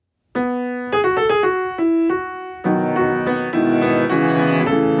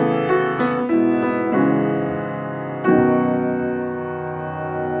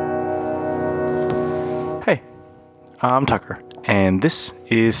I'm Tucker, and this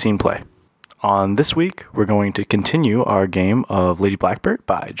is Scene Play. On this week, we're going to continue our game of Lady Blackbird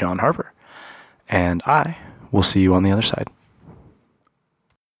by John Harper, and I will see you on the other side.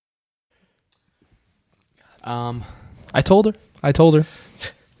 I told her. This Told her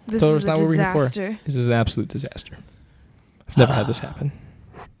is it's a not what we're here for. disaster. This is an absolute disaster. I've never had this happen.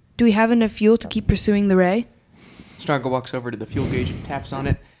 Do we have enough fuel to keep pursuing the ray? Snargle walks over to the fuel gauge and taps on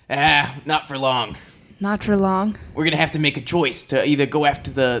it. Not for long. Not for long. We're going to have to make a choice to either go after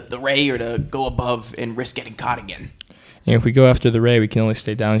the ray or to go above and risk getting caught again. And if we go after the ray, we can only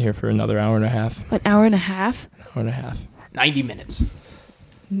stay down here for another hour and a half. An hour and a half? 90 minutes.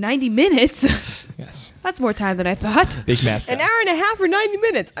 90 minutes? Yes. That's more time than I thought. Big math. An hour and a half or 90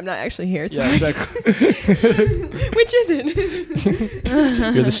 minutes. I'm not actually here. Sorry. Yeah, exactly. Which is it?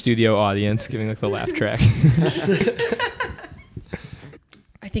 You're the studio audience giving like the laugh track.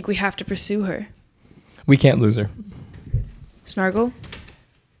 I think we have to pursue her. We can't lose her. Snargle?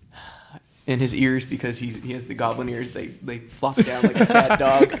 In his ears, because he has the goblin ears, they flop down like a sad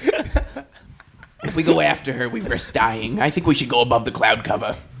dog. If we go after her, we risk dying. I think we should go above the cloud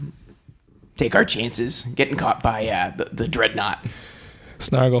cover. Take our chances, getting caught by the dreadnought.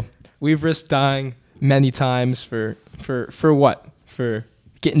 Snargle. We've risked dying many times for what? For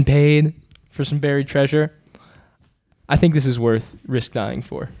getting paid for some buried treasure. I think this is worth risk dying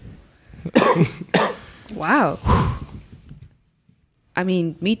for. Wow. I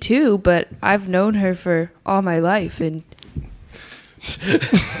mean, me too, but I've known her for all my life, and...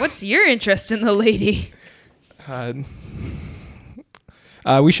 What's your interest in the lady? We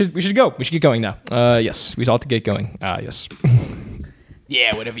should go. We should get going now. Yes, we all have to get going. Yes.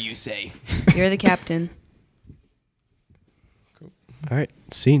 Yeah, whatever you say. You're the captain. All right,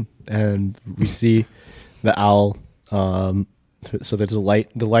 scene, and we see the owl. So there's the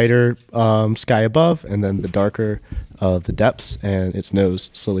lighter sky above, and then the darker of the depths, and its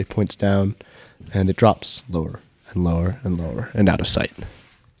nose slowly points down, and it drops lower and lower and lower and out of sight.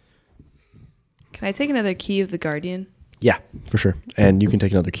 Can I take another key of the Guardian? Yeah, for sure. And you can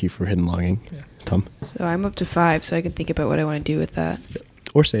take another key for hidden longing, Tom, So I'm up to 5, so I can think about what I want to do with that.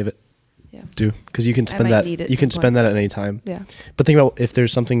 or save it. Yeah. Do because you can I spend might that. need it You can some spend point. that at any time. Yeah, But think about if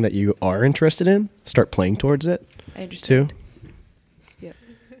there's something that you are interested in, start playing towards it I understand. too. Yep.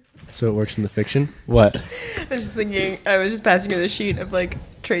 So it works in the fiction. What? I was just thinking, I was just passing her the sheet of like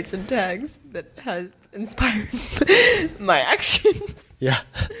traits and tags that has inspired my actions. Yeah,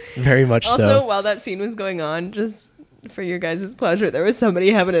 very much Also, so. while that scene was going on, just for your guys' pleasure, there was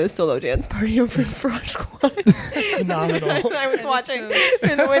somebody having a solo dance party over in Frog Squad. Phenomenal. I was That watching is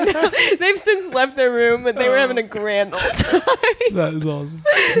through the window. They've since left their room, but they were having a grand old time. That is awesome.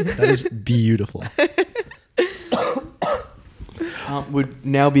 That is beautiful. Would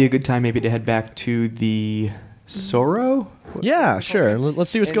now be a good time maybe to head back to the Sorrow? Yeah, sure. Let's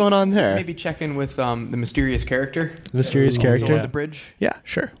see what's And going on there. Maybe check in with the mysterious character. Mysterious Also, character. On the bridge. Yeah,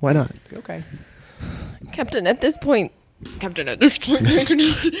 sure. Why not? Okay. Captain, at this point,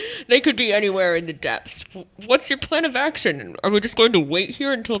 they could be anywhere in the depths. What's your plan of action? Are we just going to wait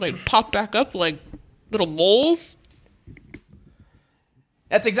here until they pop back up like little moles?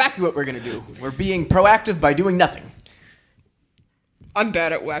 That's exactly what we're going to do. We're being proactive by doing nothing. I'm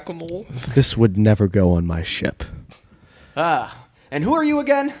bad at whack-a-mole. This would never go on my ship. And who are you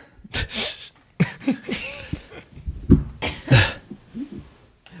again?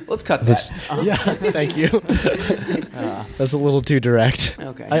 Let's cut that. Yeah, thank you. That's a little too direct.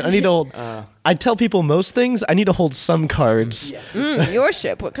 Okay. I need to hold. I tell people most things. I need to hold some cards. Your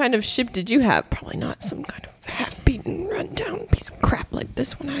ship. What kind of ship did you have? Probably not some kind of half-beaten, run-down piece of crap like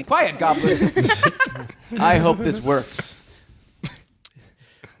this one. Quiet, Goblin. I hope this works.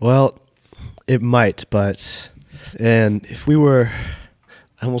 Well, it might, but if we were,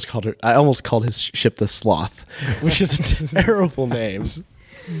 I almost called his ship the Sloth, which is a terrible name.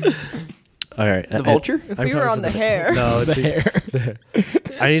 All right, The Vulture? If we were on the hair. No, it's The hair. the hair.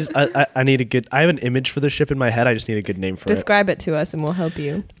 I need a good. I have an image for the ship in my head. I just need a good name for Describe it to us and we'll help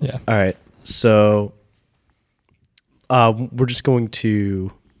you. Yeah. it. All right, so we're just going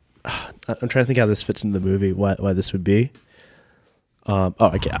to. I'm trying to think how this fits into the movie. Why this would be.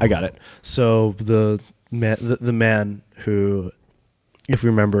 I got it. So the man who, if you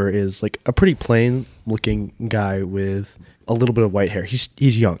remember, is like a pretty plain looking guy with a little bit of white hair.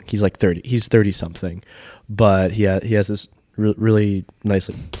 He's young. He's like 30. He's 30 something, but he has this really nice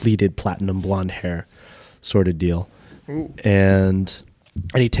like pleated platinum blonde hair sort of deal. Ooh. And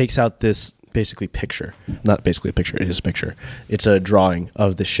he takes out this basically picture. Not basically a picture. It is a picture. It's a drawing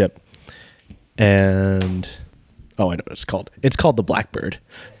of the ship. And I know what it's called. It's called the Blackbird.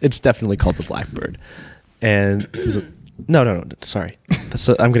 It's definitely called the Blackbird. And No. Sorry,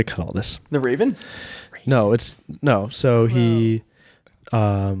 I'm gonna cut all this. The Raven? No, it's no. So he,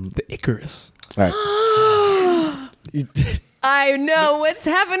 The Icarus. all right. I know what's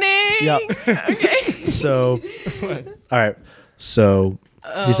happening. Yeah. Okay. So, all right. So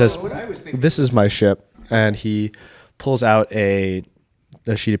he says, "This is my ship," and he pulls out a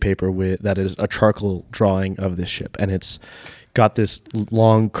sheet of paper that is a charcoal drawing of this ship, and it's got this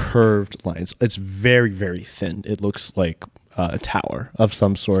long curved line. It's very, very thin. It looks like a tower of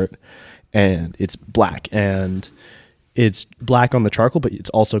some sort, and it's black, and it's black on the charcoal, but it's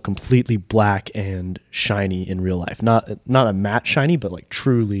also completely black and shiny in real life. Not a matte shiny, but like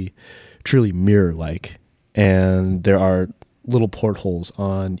truly mirror like. And there are little portholes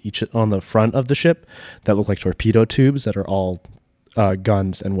on the front of the ship that look like torpedo tubes that are all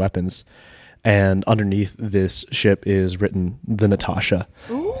guns and weapons. And underneath this ship is written the Natasha.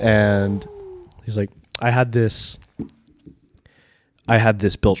 Ooh. And he's like, I had this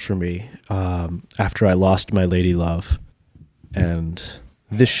built for me after I lost my lady love, and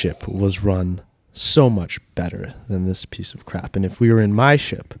this ship was run so much better than this piece of crap. And if we were in my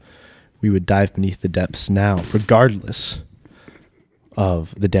ship, we would dive beneath the depths now, regardless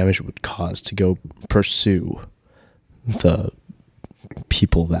of the damage it would cause to go pursue the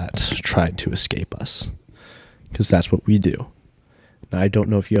people that tried to escape us, because that's what we do. Now, I don't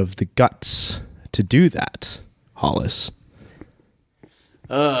know if you have the guts to do that, Hollis.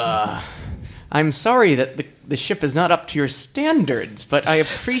 I'm sorry that the ship is not up to your standards, but I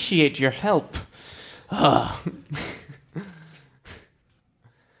appreciate your help.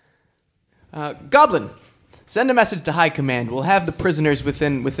 Goblin, send a message to High Command. We'll have the prisoners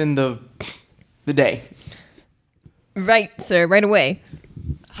within the day. Right, sir. Right away.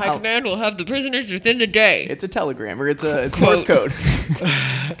 High Command will have the prisoners within the day. It's a telegram, or it's Morse code.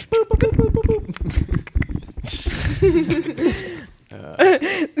 Boop, boop, boop, boop, boop.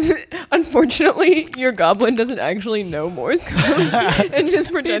 Unfortunately, your goblin doesn't actually know Morse code and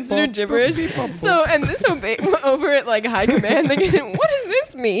just pretends to do gibberish. So over at like High Command, they get, what does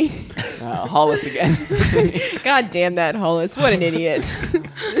this mean? Hollis again. God damn that Hollis! What an idiot.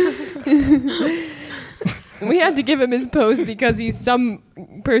 We had to give him his post because he's some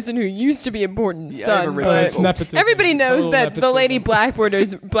person who used to be important's son. But It's nepotism. everybody knows Total that the Lady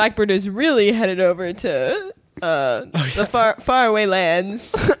nepotism. Blackbird is really headed over to the far away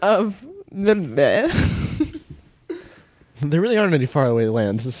lands of the. There really aren't any faraway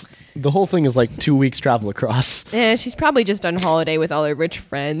lands. The whole thing is like 2 weeks travel across. Yeah, she's probably just on holiday with all her rich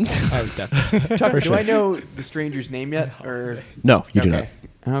friends. Oh, definitely. Tucker, sure. do I know the stranger's name yet? Or No, you do not.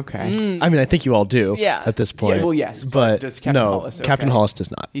 Okay. I mean, I think you all do. Yeah. At this point. Yeah, well, yes, but does Captain no, Hollis, okay. Captain Hollis does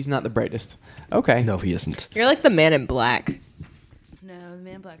not. He's not the brightest. Okay. No, he isn't. You're like the Man in Black. No, the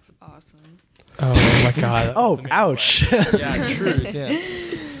Man in Black's awesome. Oh my god. Oh, ouch. Yeah, true. Damn.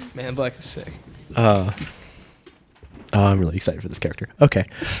 Man in Black is sick. I'm really excited for this character. Okay.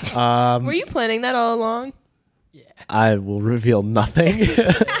 Were you planning that all along? I will reveal nothing.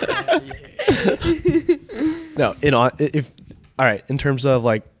 No, all right, in terms of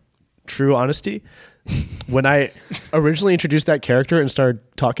like true honesty, when I originally introduced that character and started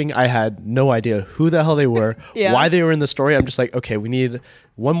talking, I had no idea who the hell they were, Yeah. why they were in the story. I'm just like, okay, we need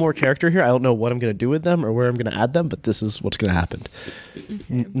one more character here. I don't know what I'm going to do with them or where I'm going to add them, but this is what's going to happen.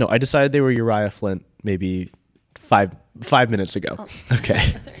 No, I decided they were Uriah Flint maybe 5 minutes ago. Oh,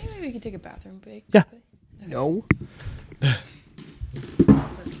 Okay. Is there any way we can take a bathroom break? Yeah. No.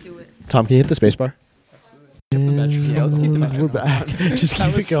 Let's do it. Tom, can you hit the space bar? Yeah, let's keep talking. We're back. Just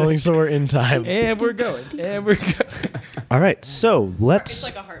keep it going so we're in time. And we're going. All right, so let's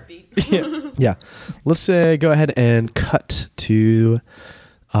Like a heartbeat. yeah, let's go ahead and cut to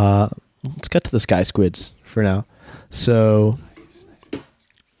the Sky Squids for now. So,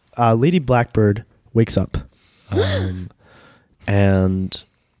 Lady Blackbird wakes up, and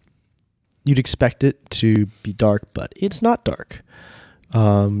you'd expect it to be dark, but it's not dark.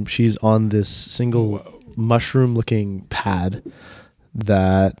 She's on this single mushroom-looking pad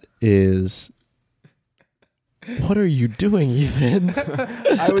that is. What are you doing, Ethan?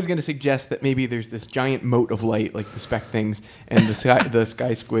 I was going to suggest that maybe there's this giant mote of light, like the speck things, and the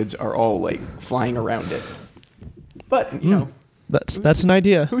sky squids are all like flying around it. But you know, That's an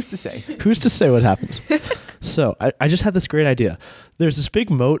idea. who's to say? Who's to say what happens? So I just had this great idea. There's this big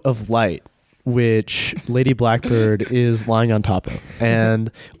mote of light which Lady Blackbird is lying on top of, and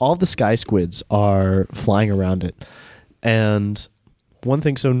all of the sky squids are flying around it. And one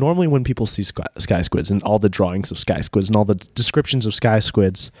thing, so normally when people see sky squids and all the drawings of sky squids and all the descriptions of sky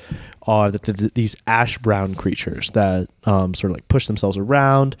squids are that these ash brown creatures that sort of like push themselves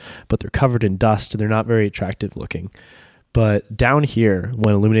around, but they're covered in dust and they're not very attractive looking. But down here,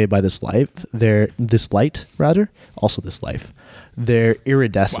 when illuminated by this light, they're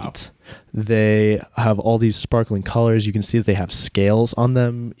iridescent. They have all these sparkling colors. You can see that they have scales on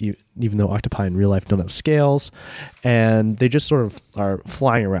them, even though octopi in real life don't have scales. And they just sort of are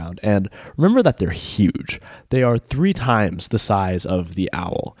flying around. And remember that they're huge. They are 3 times the size of the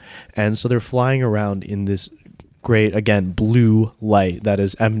owl. And so they're flying around in this great, again, blue light that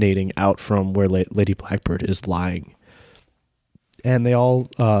is emanating out from where Lady Blackbird is lying. And they all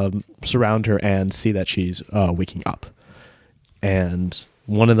surround her and see that she's waking up. And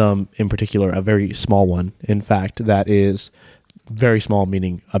one of them in particular, a very small one, in fact, that is very small,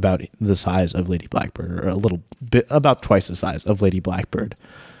 meaning about the size of Lady Blackbird, or a little bit, about twice the size of Lady Blackbird,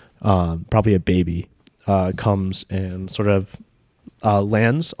 probably a baby, comes and sort of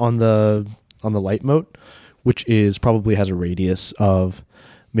lands on the light mote, which probably has a radius of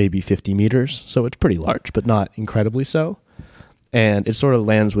maybe 50 meters. So it's pretty large, but not incredibly so. And it sort of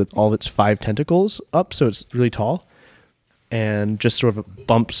lands with all of its 5 tentacles up, so it's really tall, and just sort of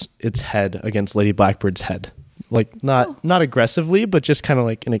bumps its head against Lady Blackbird's head. Like, not aggressively, but just kind of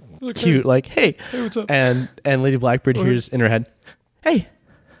like in a cute, like, hey, what's up? And Lady Blackbird hears in her head, hey,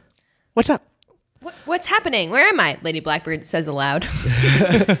 what's up? What's happening? Where am I? Lady Blackbird says aloud.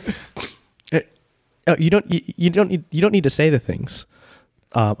 You don't need to say the things.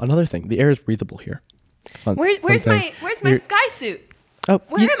 Another thing, the air is breathable here. Where's my sky suit? Oh,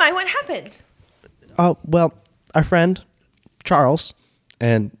 Where am I? What happened? Well, our friend Charles,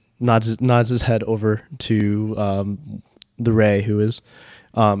 and nods his head over to the Ray, who is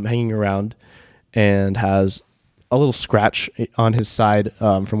hanging around and has a little scratch on his side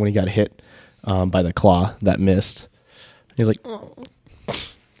from when he got hit by the claw that missed. He's like,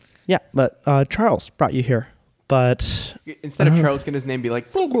 yeah, but Charles brought you here. But instead of Charles, can his name be like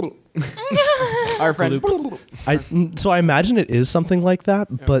our friend? So I imagine it is something like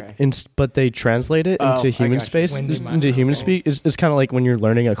that, but Okay. But they translate it into human gotcha. space, Wendy might into know. human speak. It's kind of like when you're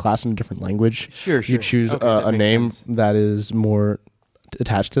learning a class in a different language. Sure. You choose Okay, that a makes name sense. that is more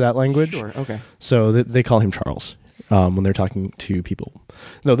attached to that language. Sure. Okay. So they call him Charles when they're talking to people.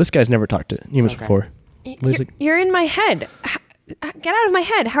 No, this guy's never talked to humans Okay. before. You're in my head. Get out of my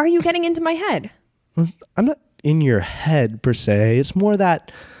head. How are you getting into my head? I'm not in your head per se. It's more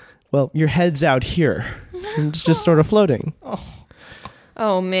that, well, your head's out here. And it's just sort of floating.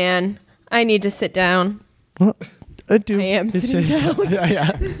 Oh man, I need to sit down. Well, I do. I am sitting down.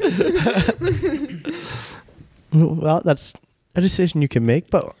 Yeah. Well, that's a decision you can make.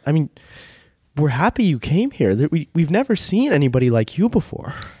 But I mean, we're happy you came here. We've never seen anybody like you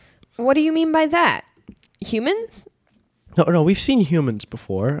before. What do you mean by that? Humans? No, we've seen humans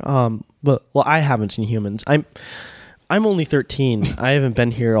before. But I haven't seen humans. I'm only 13. I haven't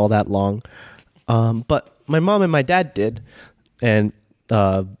been here all that long. But my mom and my dad did, and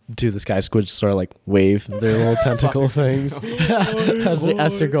do the sky squids sort of like wave their little tentacle things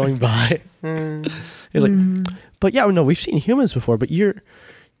as they're going by. He's like, but yeah, no, we've seen humans before, but you're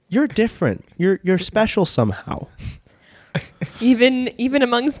different. You're special somehow. Even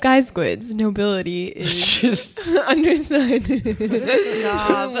among sky squids, nobility is understood.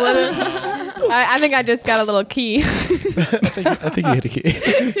 I think I just got a little key. I think you hit a key.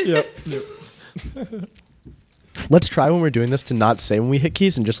 Yep. Let's try when we're doing this to not say when we hit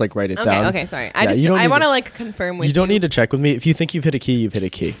keys and just like write it down. Okay, sorry. Yeah, you don't I need want to- to like confirm with you. You don't need to check with me. If you think you've hit a key, you've hit a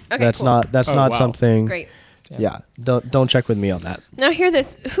key. Okay, that's cool. not Oh, not wow. something. Great. Yeah. Don't check with me on that. Now hear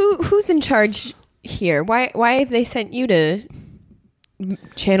this. Who's in charge here? Why have they sent you to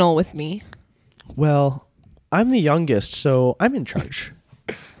channel with me? Well, I'm the youngest, so I'm in charge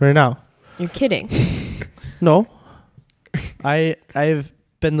right now. You're kidding. No, I've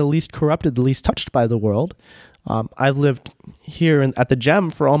been the least corrupted, the least touched by the world. I've lived here at the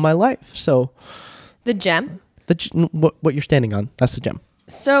gem for all my life. So The gem. what you're standing on, that's the gem.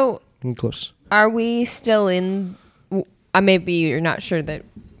 So Getting close. are we still in? Maybe you're not sure that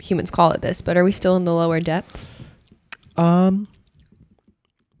humans call it this, but are we still in the lower depths?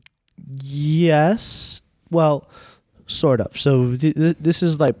 Yes. Well, sort of. So this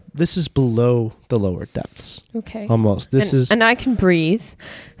is below the lower depths. Okay. Almost. And I can breathe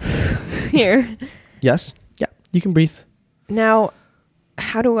here. Yes. Yeah. You can breathe. Now,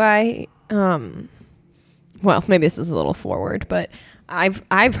 how do I? Well, maybe this is a little forward, but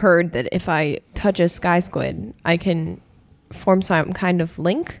I've heard that if I touch a sky squid, I can form some kind of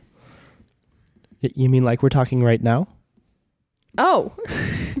link. You mean like we're talking right now? Oh,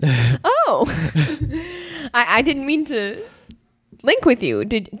 oh! I didn't mean to link with you.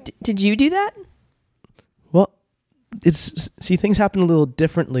 Did you do that? Well, things happen a little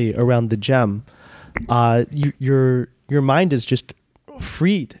differently around the gem. your mind is just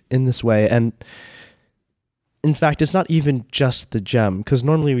freed in this way. And in fact, it's not even just the gem, because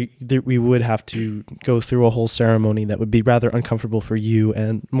normally we would have to go through a whole ceremony that would be rather uncomfortable for you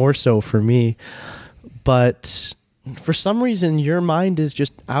and more so for me. But for some reason, your mind is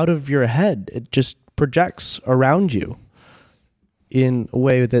just out of your head. It just projects around you in a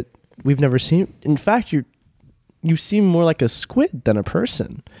way that we've never seen. In fact, you seem more like a squid than a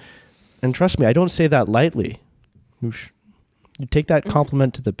person. And trust me, I don't say that lightly. You take that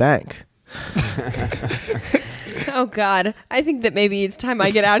compliment to the bank. Oh God, I think that maybe it's time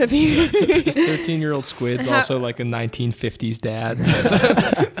I get out of here. This 13-year-old squid's also like a 1950s dad. So,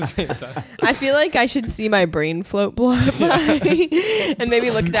 at the same time. I feel like I should see my brain float by and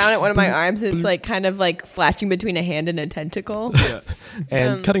maybe look down at one of my arms. And it's like kind of like flashing between a hand and a tentacle. Yeah.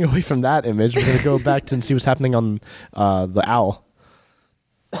 And cutting away from that image, we're going to go back to and see what's happening on the owl.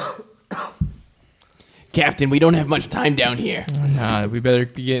 Captain, we don't have much time down here. Nah, we better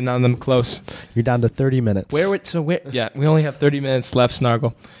be getting on them close. You're down to 30 minutes. Yeah, we only have 30 minutes left,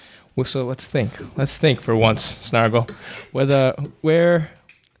 Snargle. Well, so let's think. Let's think for once, Snargle.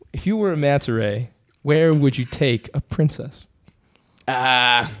 If you were a manta ray, where would you take a princess?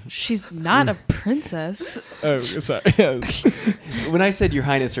 She's not a princess. Oh, sorry. When I said Your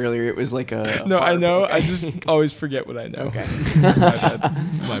Highness earlier, it was like a No, I barb, know. okay? I just always forget what I know. Okay.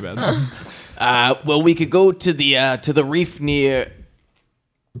 My bad. Well, we could go to the reef near.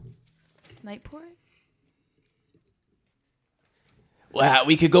 Nightport? Well,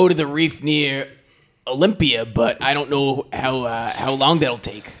 we could go to the reef near Olympia, but I don't know how long that'll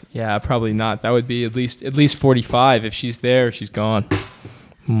take. Yeah, probably not. That would be at least 45. If she's there, she's gone.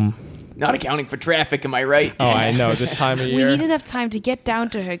 Not accounting for traffic, am I right? Oh, I know. This time of We year. need enough time to get down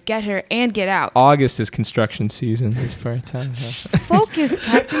to her, get her, and get out. August is construction season. It's part time. Focus,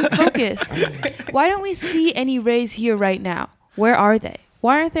 Captain, focus. Why don't we see any rays here right now? Where are they?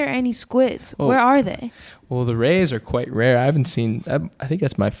 Why aren't there any squids? Oh. Where are they? Well, the rays are quite rare. I haven't seen. I think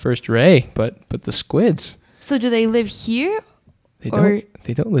that's my first ray. But the squids, So do they live here? they Or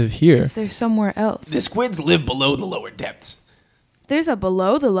don't live here. Is there somewhere else? The squids live below the lower depths. There's a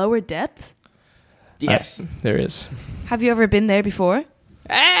below the lower depths? Yes. There is. Have you ever been there before?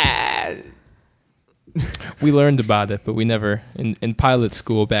 We learned about it, but we never in pilot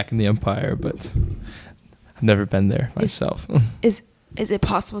school back in the Empire. But I've never been there myself. Is it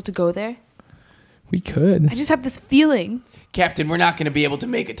possible to go there? We could. I just have this feeling. Captain, we're not going to be able to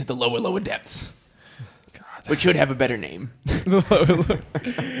make it to the lower depths. God. Which should have a better name.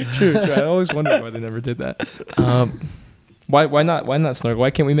 True. I always wondered why they never did that. Why not? Why not, Snargle? Why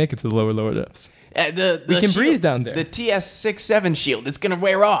can't we make it to the lower depths? We We can breathe down there. The TS-67 shield, it's going to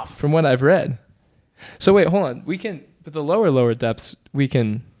wear off. From what I've read. So wait, hold on. We can, but the lower depths, we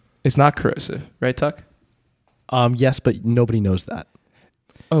can. It's not corrosive, right, Tuck? Yes, but nobody knows that.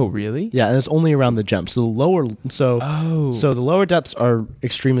 Oh, really? Yeah, and it's only around the gem. So the lower depths are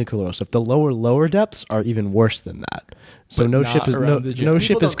extremely corrosive. The lower depths are even worse than that. So But no not ship is around the gem. no People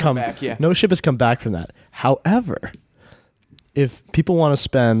ship has don't come come back, yeah. no ship has come back from that. However, if people want to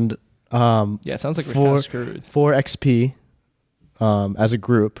spend Yeah, it sounds like we're kind for of screwed. 4 XP as a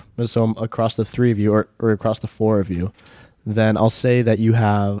group, so across the 3 of you or across the 4 of you, then I'll say that you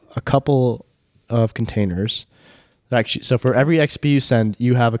have a couple of containers. Actually, so for every XP you send,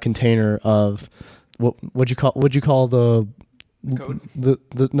 you have a container of what'd you call the Code?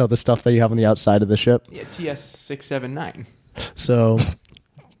 the stuff that you have on the outside of the ship. Yeah, TS-679. So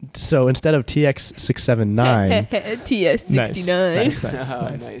instead of TX-679, TS-69. Nice.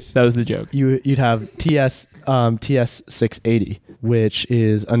 Nice. That was the joke. you'd have TS-680, which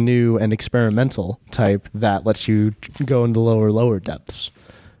is a new and experimental type that lets you go into lower depths,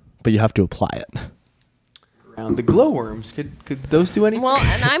 but you have to apply it. Around the glowworms, could those do anything? Well,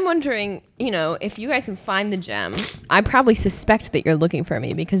 and I'm wondering, if you guys can find the gem, I probably suspect that you're looking for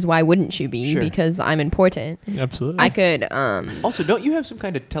me, because why wouldn't you be? Sure. Because I'm important. Absolutely. I could Also, don't you have some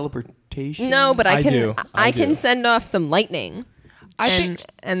kind of teleportation? no, but I I can do. I I can do. send off some lightning. I think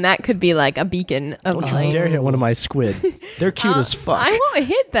And that could be like a beacon of Don't light. you dare hit one of my squid. They're cute as fuck. I won't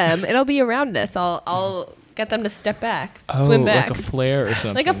hit them. It'll be around us. I'll get them to step back, Oh, swim back, like a flare or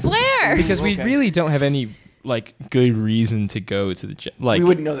something. like a flare. Because we Okay. really don't have any good reason to go to the gym. Like We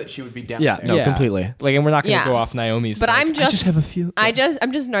wouldn't know that she would be down Yeah, there. no, completely. Like, and we're not going to Yeah. go off Naomi's. But like, I'm I just- just have a feel. I'm just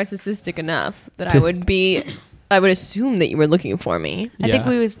narcissistic enough that I would assume that you were looking for me. I think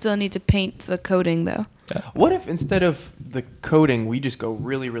we would still need to paint the coating though. What if instead of the coating, we just go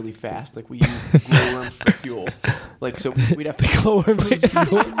really, really fast? Like we use the glowworms for fuel. Like so, we'd have to Glowworms is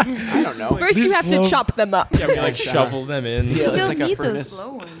fuel. I don't know. First, you have to chop them up. Yeah, we like shovel them in. Yeah, it's Still like a need those furnace.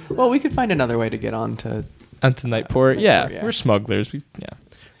 glowworms. Well, we could find another way to get on to. Onto Nightport. Yeah, yeah. we're smugglers.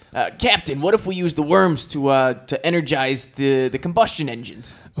 Captain, what if we use the worms to energize the combustion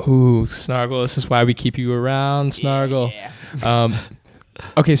engines? Ooh, Snargle, this is why we keep you around, Snargle. Yeah.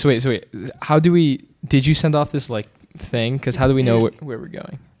 Okay, so wait. How do we... Did you send off this, like, thing? Because how do we know where we're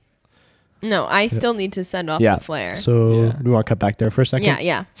going? No, I still need to send off Yeah. the flare. So Yeah. do we want to cut back there for a second?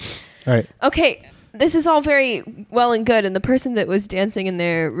 Yeah. All right. Okay, this is all very well and good, and the person that was dancing in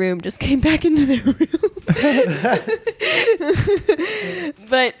their room just came back into their room.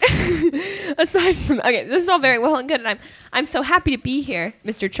 But aside from this is all very well and good, and I'm so happy to be here,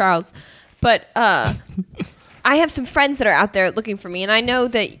 Mr. Charles. But I have some friends that are out there looking for me, and I know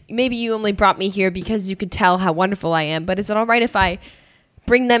that maybe you only brought me here because you could tell how wonderful I am. But is it all right if I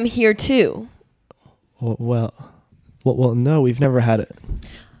bring them here too? Well, no, we've never had it.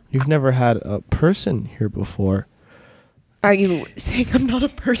 You've never had a person here before. Are you saying I'm not a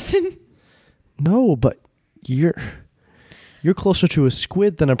person? No, but you're closer to a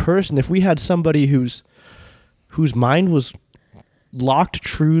squid than a person. If we had somebody whose mind was locked,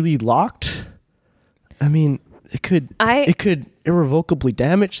 truly locked, I mean, it could irrevocably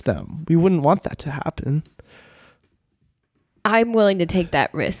damage them. We wouldn't want that to happen. I'm willing to take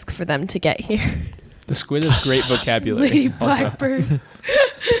that risk for them to get here. The squid has great vocabulary. Lady Blackbird.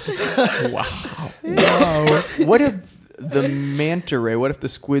 Wow. What if the manta ray? What if the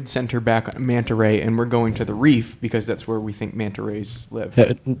squid sent her back on manta ray, and we're going to the reef because that's where we think manta rays live?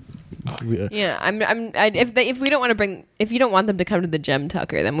 Yeah, if we don't want to bring, if you don't want them to come to the Gem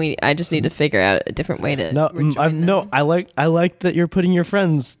Tucker, then I just need to figure out a different way to. rejoin them. I like that you're putting your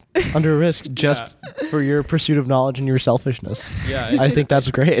friends under risk just for your pursuit of knowledge and your selfishness. Yeah, I think that's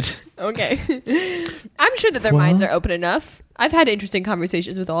great. Okay, I'm sure that their minds are open enough. I've had interesting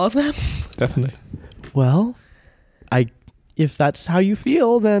conversations with all of them. definitely. Well, if that's how you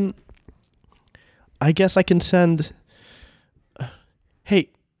feel, then I guess I can send. Hey,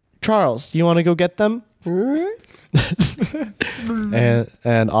 Charles, do you want to go get them?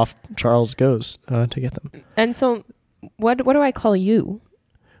 and off Charles goes to get them. And so, what do I call you?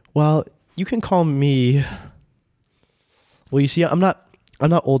 Well, you can call me. Well, you see, I'm not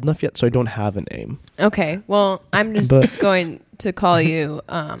old enough yet, so I don't have a name. Okay, well, I'm just going to call you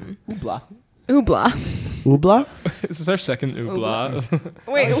Blah. Oobla. Oobla? This is our second oobla.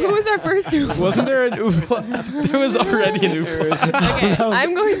 Wait, who was our first Oobla? Wasn't there an oobla? There was already an oobla. Okay,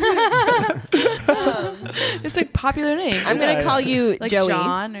 I'm going to. It's a popular name. I'm going to call you like Joey.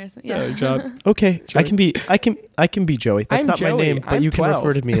 John or something. Yeah. John. Okay, I can be Joey. That's I'm not my Joey. name, but I'm you can 12.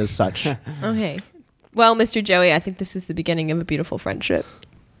 refer to me as such. Okay. Well, Mr. Joey, I think this is the beginning of a beautiful friendship.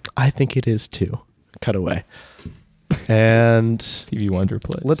 I think it is too. Cut away. And Stevie Wonder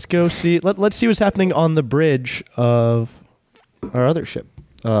plays. let's go see. Let's see what's happening on the bridge of our other ship,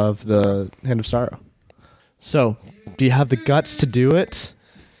 of the Hand of Sorrow. So, do you have the guts to do it?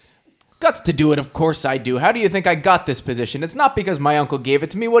 Guts to do it, of course I do. How do you think I got this position? It's not because my uncle gave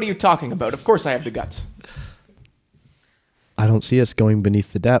it to me. What are you talking about? Of course I have the guts. I don't see us going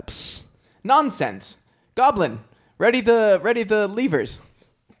beneath the depths. Nonsense. Goblin, ready the levers.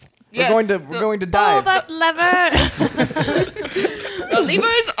 Yes, We're going to dive. Pull that lever. The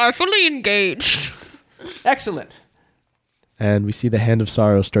levers are fully engaged. Excellent. And we see the Hand of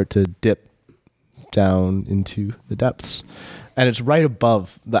Sorrow start to dip down into the depths. And it's right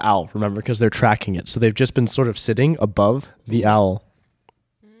above the owl, remember, because they're tracking it. So they've just been sort of sitting above the owl.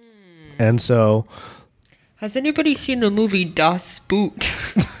 And so... Has anybody seen the movie Das Boot?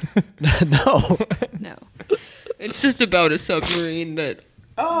 No. No. It's just about a submarine that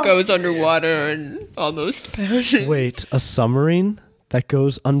goes underwater and almost perishes. Wait, a submarine that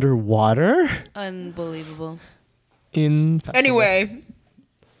goes underwater? Unbelievable. Anyway,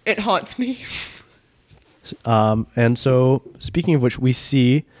 it haunts me. And so, speaking of which, we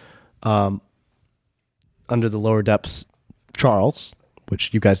see under the lower depths, Charles,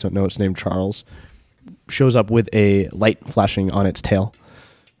 which you guys don't know, it's named Charles, shows up with a light flashing on its tail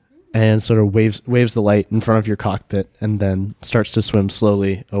and sort of waves the light in front of your cockpit and then starts to swim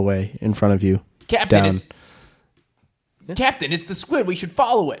slowly away in front of you. Captain, down. Captain, it's the squid. We should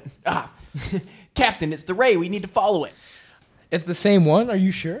follow it. Captain, it's the ray. We need to follow it. It's the same one? Are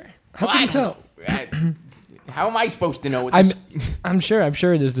you sure? How Well, can I you don't tell? know. How am I supposed to know? It's I'm sure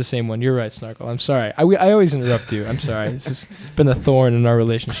it is the same one. You're right, Snarkle. I'm sorry. I always interrupt you. I'm sorry. This has been a thorn in our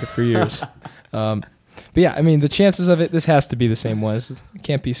relationship for years. But yeah, I mean, the chances of it, this has to be the same one. It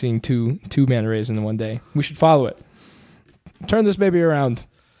can't be seeing two manta rays in one day. We should follow it. Turn this baby around.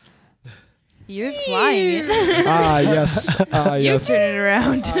 You're flying it. Yes. You Yes. turn it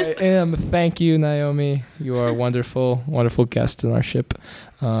around. I am. Thank you, Naomi. You are a wonderful, wonderful guest in our ship.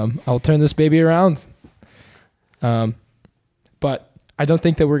 I'll turn this baby around. But I don't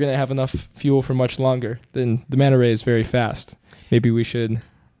think that we're going to have enough fuel for much longer. Then the manta ray is very fast. Maybe we should...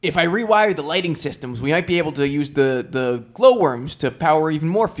 If I rewire the lighting systems, we might be able to use the glowworms to power even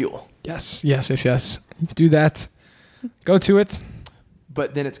more fuel. Yes. Do that. Go to it.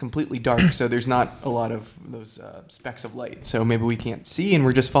 But then it's completely dark, so there's not a lot of those specks of light. So maybe we can't see, and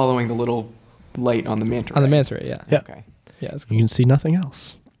we're just following the little light on the manta ray. On the manta ray, yeah. Yeah. Okay. Yeah, it's You can see nothing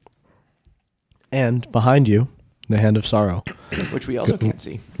else. And behind you, the hand of sorrow, Which we also can't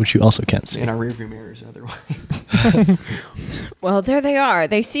see which you also can't see. in our rearview mirrors otherwise. Well, there they are.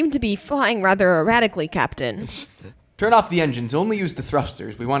 They seem to be flying rather erratically, Captain. Turn off the engines. Only use the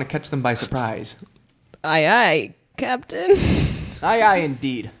thrusters. We want to catch them by surprise. Aye, aye, Captain. Aye,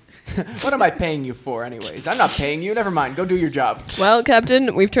 indeed. What am I paying you for, anyways? I'm not paying you. Never mind. Go do your job. Well,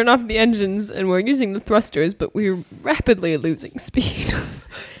 Captain, we've turned off the engines and we're using the thrusters, but we're rapidly losing speed.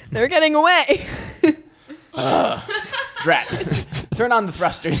 They're getting away. Drat. Turn on the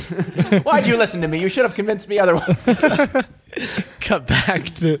thrusters. Why'd you listen to me? You should have convinced me otherwise. Cut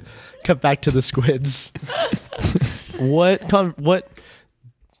back to the squids. What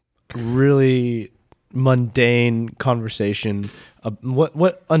really mundane conversation,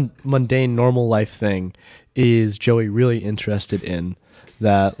 mundane normal life thing is Joey really interested in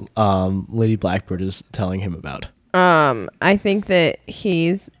that Lady Blackbird is telling him about? I think that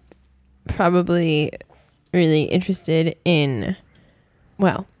he's probably really interested in,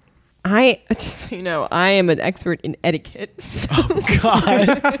 well, just so you know, I am an expert in etiquette. So. Oh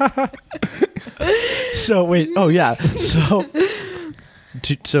God. So wait. Oh yeah. So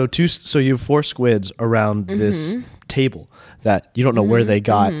you have 4 squids around this table that you don't know where they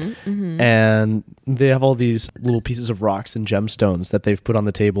got, and they have all these little pieces of rocks and gemstones that they've put on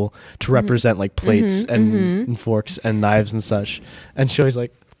the table to represent like plates and forks and knives and such. And Joey's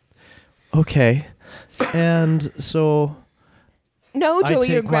like, okay, and so. No, I Joey,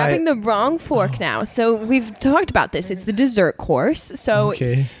 you're take grabbing the wrong fork now. So we've talked about this. It's the dessert course. So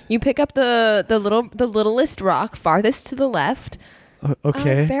Okay. you pick up the littlest rock farthest to the left.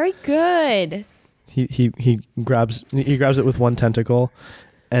 Okay. Oh, very good. He grabs it with one tentacle,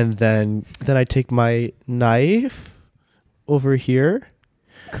 and then I take my knife over here.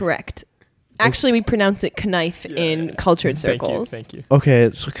 Correct. Actually, we pronounce it knife in cultured circles. Thank you. Okay,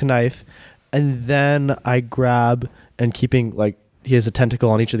 it's a knife, and then I grab and keeping like. He has a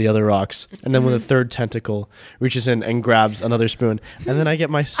tentacle on each of the other rocks, and then with a third tentacle reaches in and grabs another spoon, and then I get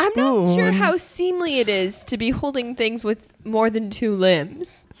my spoon. I'm not sure how seemly it is to be holding things with more than 2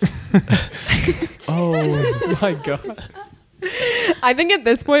 limbs. Oh My God. I think at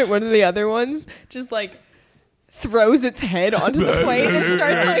this point, one of the other ones just like throws its head onto the plate and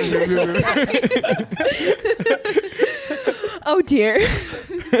starts like, oh dear.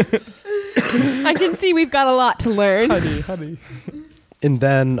 I can see we've got a lot to learn. Honey. And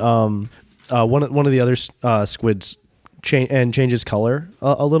then one of the other squids changes color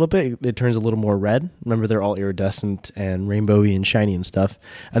a little bit. It turns a little more red. Remember, they're all iridescent and rainbowy and shiny and stuff.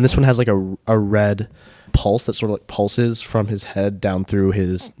 And this one has like a red pulse that sort of like pulses from his head down through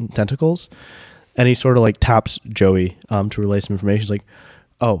his tentacles. And he sort of like taps Joey to relay some information. He's like,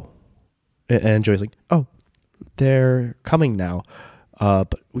 oh. And Joey's like, oh, they're coming now.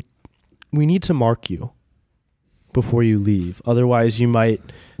 But we need to mark you before you leave. Otherwise, you might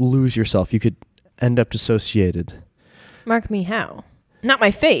lose yourself. You could end up dissociated. Mark me how? Not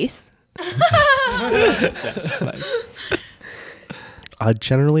my face. Yes, nice.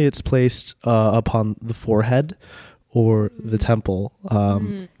 Generally, it's placed upon the forehead or the temple.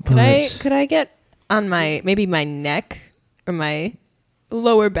 Could I get on maybe my neck or my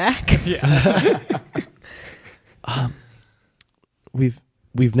lower back?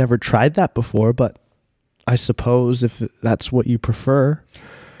 We've never tried that before, but I suppose if that's what you prefer,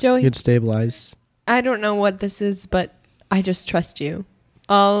 Joey, you'd stabilize. I don't know what this is, but I just trust you.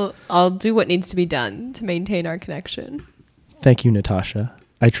 I'll do what needs to be done to maintain our connection. Thank you, Natasha.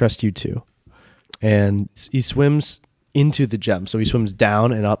 I trust you too. And he swims into the gem. So he swims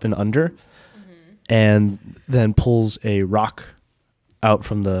down and up and under, and then pulls a rock out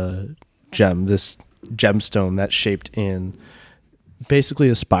from the gem, this gemstone that's shaped in basically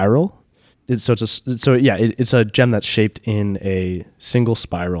a spiral. It's a gem that's shaped in a single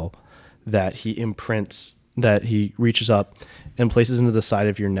spiral that he imprints, that he reaches up and places into the side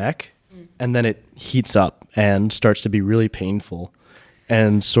of your neck and then it heats up and starts to be really painful,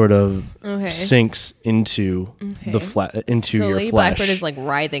 and sort of sinks into into so your Lady flesh. Blackbird is like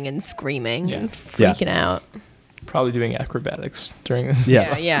writhing and screaming Yeah. and freaking out. Probably doing acrobatics during this.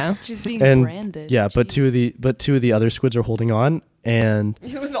 Yeah. Yeah. She's being and branded. yeah, but Jeez. two of the other squids are holding on, and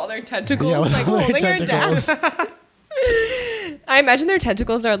With all their tentacles, Yeah, with like all their holding her down. tentacles. I imagine their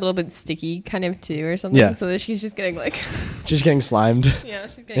tentacles are a little bit sticky, kind of too, or something. Yeah. So that she's just getting like, she's getting slimed yeah,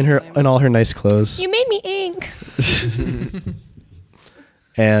 she's getting slimed. in all her nice clothes. You made me ink.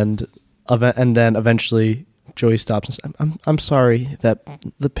 And then eventually Joey stops and says, I'm sorry that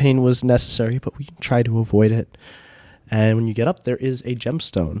the pain was necessary, but we tried to avoid it. And when you get up, there is a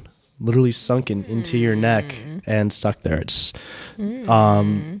gemstone literally sunken into your neck and stuck there. It's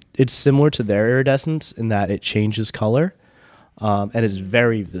similar to their iridescence in that it changes color, and it's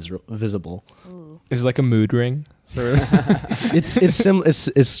very visible. Is it like a mood ring? Sort of?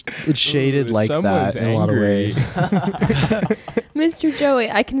 It's shaded Ooh, like someone's that in a lot of angry. ways. Mr. Joey,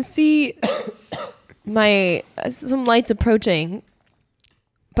 I can see some lights approaching,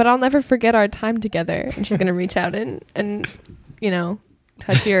 but I'll never forget our time together. And she's gonna reach out and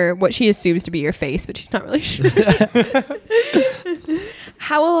touch what she assumes to be your face, but she's not really sure.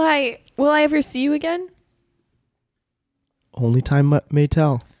 How will I ever see you again? Only time may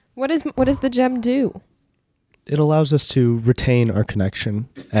tell. What does the gem do? It allows us to retain our connection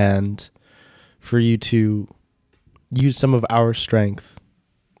and for you to use some of our strength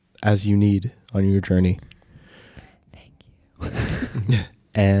as you need on your journey. Thank you.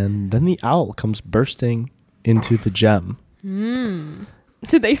 And then the owl comes bursting into the gem.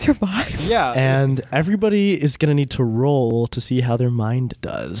 Did they survive? Yeah. And everybody is going to need to roll to see how their mind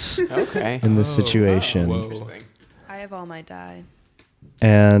does Okay. in this Oh, situation. wow. Whoa. Interesting. I have all my die.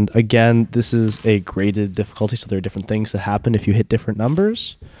 And again, this is a graded difficulty, so there are different things that happen if you hit different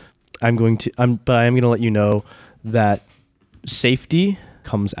numbers. But I am going to let you know that safety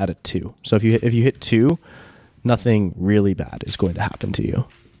comes at a 2. So if you hit 2, nothing really bad is going to happen to you.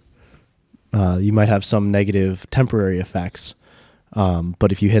 You might have some negative temporary effects,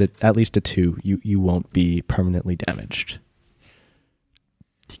 but if you hit at least a 2, you won't be permanently damaged.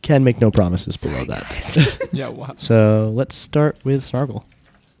 You can make no promises below that. Yeah. Wow. So let's start with Snargle.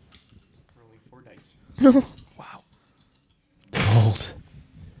 Rolling 4 dice. Gold.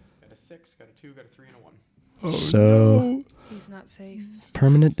 Got a 6, got a 2, got a 3, and a 1. Oh, So He's not safe.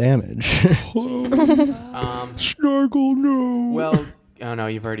 permanent damage. Snargle, no. Well, oh no,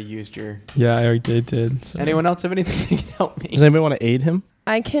 you've already used your. Yeah, I already did. So. Anyone else have anything that can help me? Does anybody want to aid him?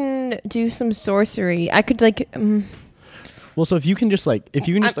 I can do some sorcery. I could Well, so if you can just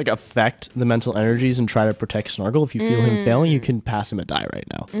affect the mental energies and try to protect Snargle, if you feel him failing, you can pass him a die right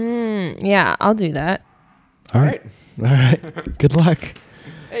now. yeah, I'll do that. All right. Good luck.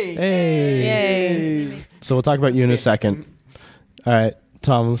 Hey. Yay. So we'll talk about you in a second. All right,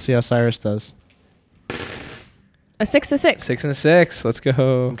 Tom, let's see how Cyrus does. A 6. 6 and a 6. Let's go.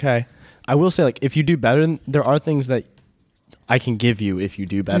 Okay. I will say, if you do better, there are things that I can give you if you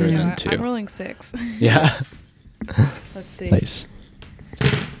do better than 2. I'm rolling 6. Yeah. Let's see. Nice.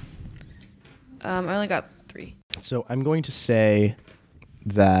 I only got 3. So I'm going to say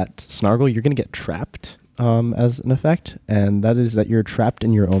that Snargle, you're going to get trapped as an effect, and that is that you're trapped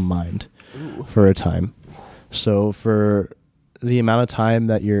in your own mind for a time. So for the amount of time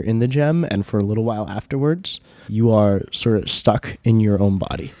that you're in the gem and for a little while afterwards, you are sort of stuck in your own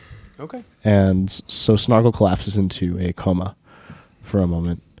body. Okay. And so Snargle collapses into a coma for a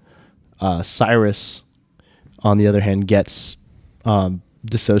moment. Cyrus, on the other hand, gets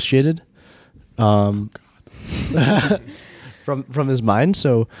dissociated from his mind.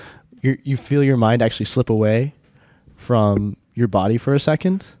 So you feel your mind actually slip away from your body for a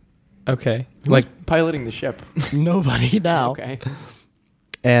second. Okay. Who's piloting the ship? Nobody now. Okay.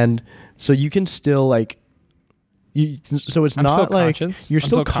 And so you can still so it's I'm not still like conscious. you're I'm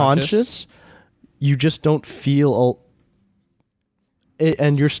still still conscious. conscious. You just don't feel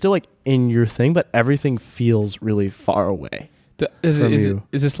and you're still in your thing, but everything feels really far away. Is from is you.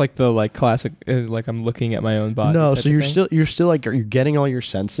 this like the classic I'm looking at my own body? No, type so of you're thing? still you're getting all your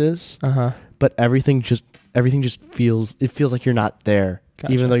senses, Uh-huh. but everything just feels like you're not there.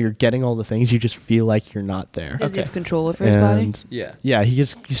 Gotcha. Even though you're getting all the things, you just feel like you're not there. Does he Okay. have control over his body? And Yeah. yeah, he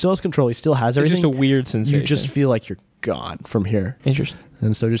still has control. He still has It's everything. just a weird sensation. You just feel like you're gone from here. Interesting.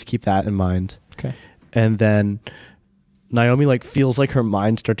 And so just keep that in mind. Okay. And then Naomi feels like her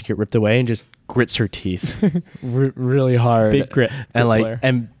mind start to get ripped away and just grits her teeth really hard. Big grit. And Good player.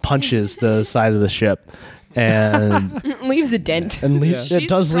 and punches the side of the ship. And Leaves a dent. leaves, Yeah. it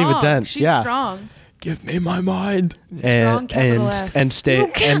does leave a dent. She's yeah. strong. Give me my mind. Strong capital S. and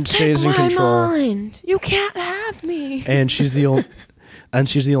stays in control. Mind. You can't have me. And she's the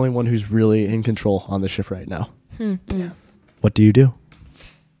only one who's really in control on the ship right now. What do you do?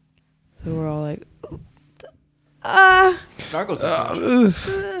 So we're all like, Snargle's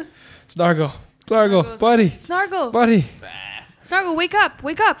unconscious. Snargle, buddy, Snargle, buddy. Snargle, wake up,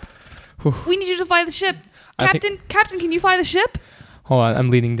 wake up. Whew. We need you to fly the ship. I think- Captain, can you fly the ship? Hold on, I'm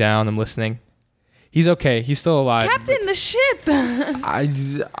leaning down. I'm listening. He's okay. He's still alive. Captain, the ship.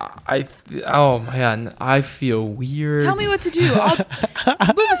 Oh man, I feel weird. Tell me what to do. I'll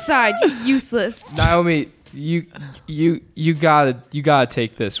move aside, you useless. Naomi, you gotta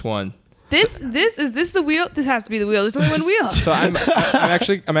take this one. Is this the wheel? This has to be the wheel. There's only one wheel. So I'm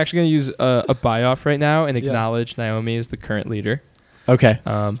actually gonna use a buy off right now and acknowledge Naomi as the current leader. Okay.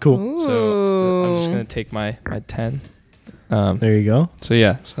 Cool. So I'm just gonna take my 10. There you go. So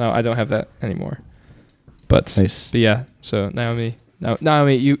yeah, so I don't have that anymore. But Nice. But yeah, so Naomi,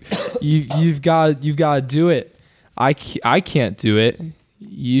 you've got to do it. I can't do it.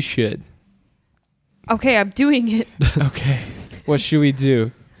 You should. Okay, I'm doing it. Okay. What should we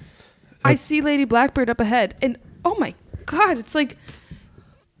do? I see Lady Blackbird up ahead, and oh my god, it's like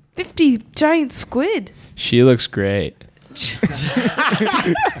 50 giant squid. She looks great.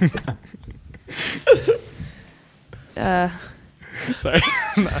 Sorry.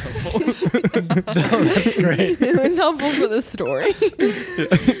 It's not helpful. That's great. It was helpful for the story.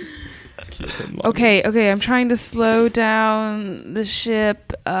 Okay, I'm trying to slow down the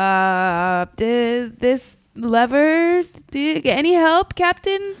ship. This lever, any help,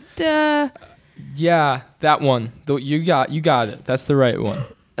 Captain? Yeah, that one. You got it. That's the right one.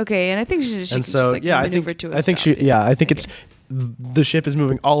 Okay, and I think she And can so just like yeah, I maneuver think to a I think stop. it's the ship is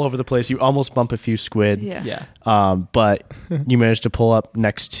moving all over the place. You almost bump a few squid. Yeah. But you managed to pull up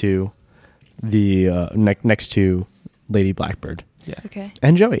next to the next to Lady Blackbird Okay.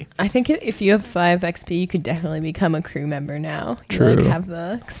 and Joey. I think if you have 5 XP, you could definitely become a crew member now. True. You, like, have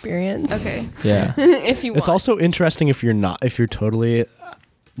the experience. Okay. Yeah. If you want. It's also interesting if you're totally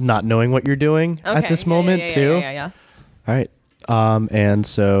not knowing what you're doing at Okay, this yeah, moment yeah, too. Yeah. All right. And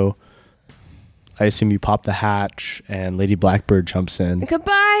so I assume you pop the hatch and Lady Blackbird jumps in.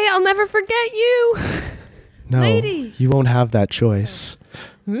 Goodbye. I'll never forget you. No, Lady. you won't have that choice.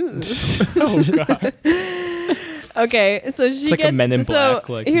 Oh god. Okay, so she like a gets. Men in so Black,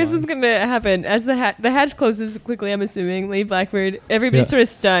 like, here's mine. what's gonna happen as the hatch closes quickly. I'm assuming Lady Blackbird. Everybody's sort of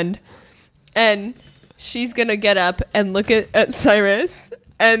stunned, and she's gonna get up and look at Cyrus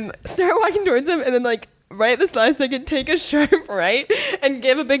and start walking towards him, and then like right at this last second, take a sharp right and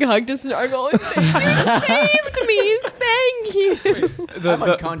give a big hug to Snargle and say, "You saved me, thank you." I'm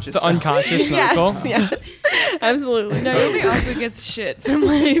unconscious. The unconscious Snargle. Yes, absolutely. Naomi also gets shit from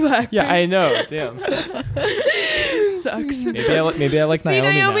Lady Blackbird. Yeah, I know. Damn. Sucks. Maybe I like See,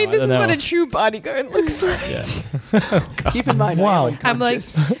 Naomi, Naomi, now. this I is don't what know. a true bodyguard looks like. Yeah. Keep in mind, Wow. I am I'm like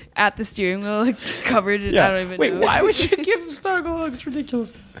unconscious. at the steering wheel, like covered in. Yeah. I don't even Wait, know. why would you give Snargle? It's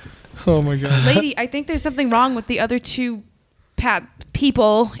ridiculous. Oh my god. Lady, I think there's something wrong with the other two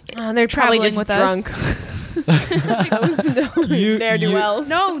people. They're probably Traveling just with us. drunk. Ne'er-do-wells.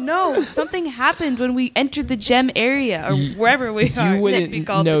 No. Something happened when we entered the gem area or wherever we are. You Be wouldn't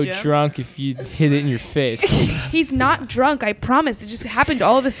called know the gem. drunk if you hit it in your face. He's not drunk. I promise. It just happened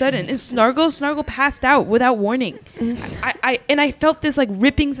all of a sudden. And Snargle passed out without warning. I felt this like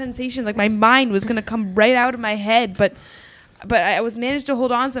ripping sensation, like my mind was gonna come right out of my head, but I was managed to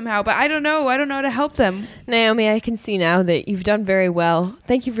hold on somehow. But I don't know how to help them. Naomi, I can see now that you've done very well.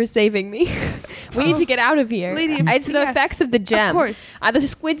 Thank you for saving me. We need to get out of here. Lady, It's the yes, effects of the gem. Of course. The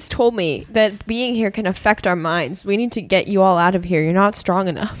squids told me that being here can affect our minds. We need to get you all out of here. You're not strong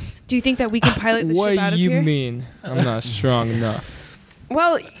enough. Do you think that we can pilot the What ship out do of you here? mean? I'm not strong enough.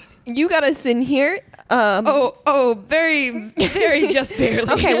 Well, you got us in here. Very, very just barely.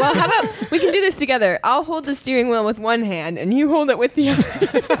 Okay, well, how about we can do this together? I'll hold the steering wheel with one hand, and you hold it with the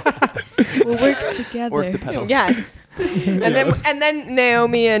other. we'll work together. Work the pedals. Yes. And then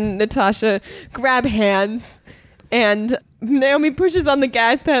Naomi and Natasha grab hands, and Naomi pushes on the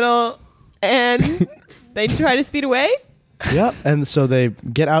gas pedal, and they try to speed away. Yep. And so they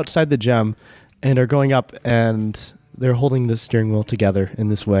get outside the gem and are going up, and they're holding the steering wheel together in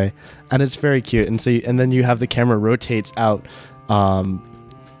this way, and it's very cute. And and then you have the camera rotates out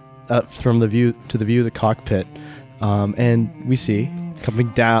from the view to the view of the cockpit, and we see coming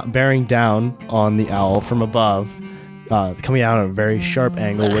down, bearing down on the owl from above, coming out at a very sharp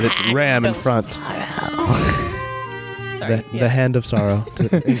angle with its ram in front. The hand of sorrow,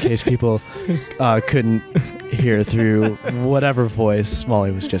 in case people couldn't hear through whatever voice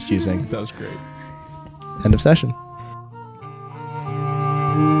Molly was just using. That was great. End of session.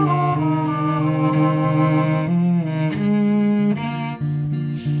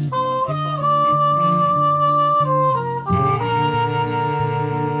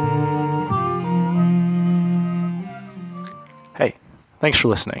 Hey, thanks for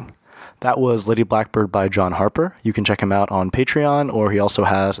listening. That was Lady Blackbird by John Harper. You can check him out on Patreon, or he also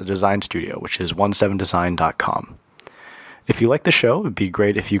has a design studio, which is 17design.com. If you like the show, it'd be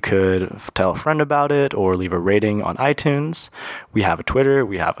great if you could tell a friend about it or leave a rating on iTunes. We have a Twitter,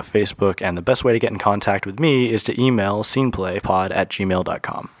 we have a Facebook, and the best way to get in contact with me is to email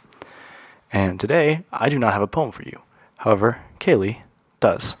sceneplaypod@gmail.com. And today, I do not have a poem for you. However, Kaylee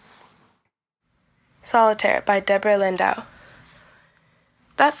does. Solitaire by Deborah Landau.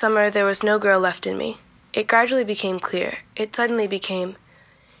 That summer, there was no girl left in me. It gradually became clear. It suddenly became...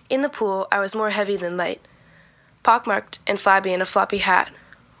 In the pool, I was more heavy than light. Pockmarked and flabby in a floppy hat.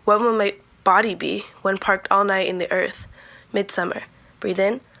 What will my body be when parked all night in the earth? Midsummer. Breathe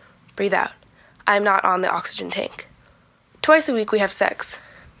in, breathe out. I am not on the oxygen tank. Twice a week we have sex.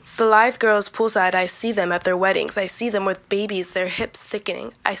 The lithe girls poolside, I see them at their weddings. I see them with babies, their hips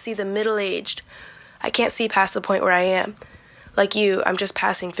thickening. I see them middle-aged. I can't see past the point where I am. Like you, I'm just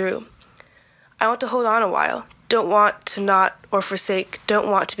passing through. I want to hold on a while. Don't want to not or forsake. Don't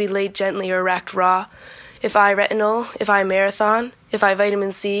want to be laid gently or racked raw. If I retinol, if I marathon, if I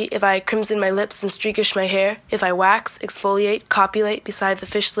vitamin C, if I crimson my lips and streakish my hair, if I wax, exfoliate, copulate beside the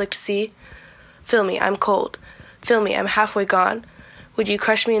fish-slicked sea. Fill me, I'm cold. Fill me, I'm halfway gone. Would you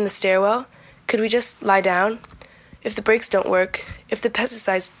crush me in the stairwell? Could we just lie down? If the brakes don't work, if the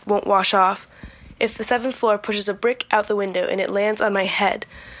pesticides won't wash off, if the 7th floor pushes a brick out the window and it lands on my head,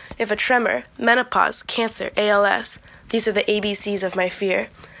 if a tremor, menopause, cancer, ALS, these are the ABCs of my fear.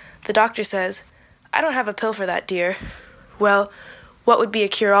 The doctor says, I don't have a pill for that, dear. Well, what would be a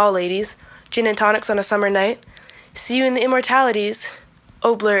cure-all, ladies? Gin and tonics on a summer night? See you in the immortalities.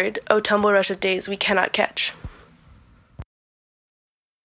 Oh blurred, oh tumble rush of days we cannot catch.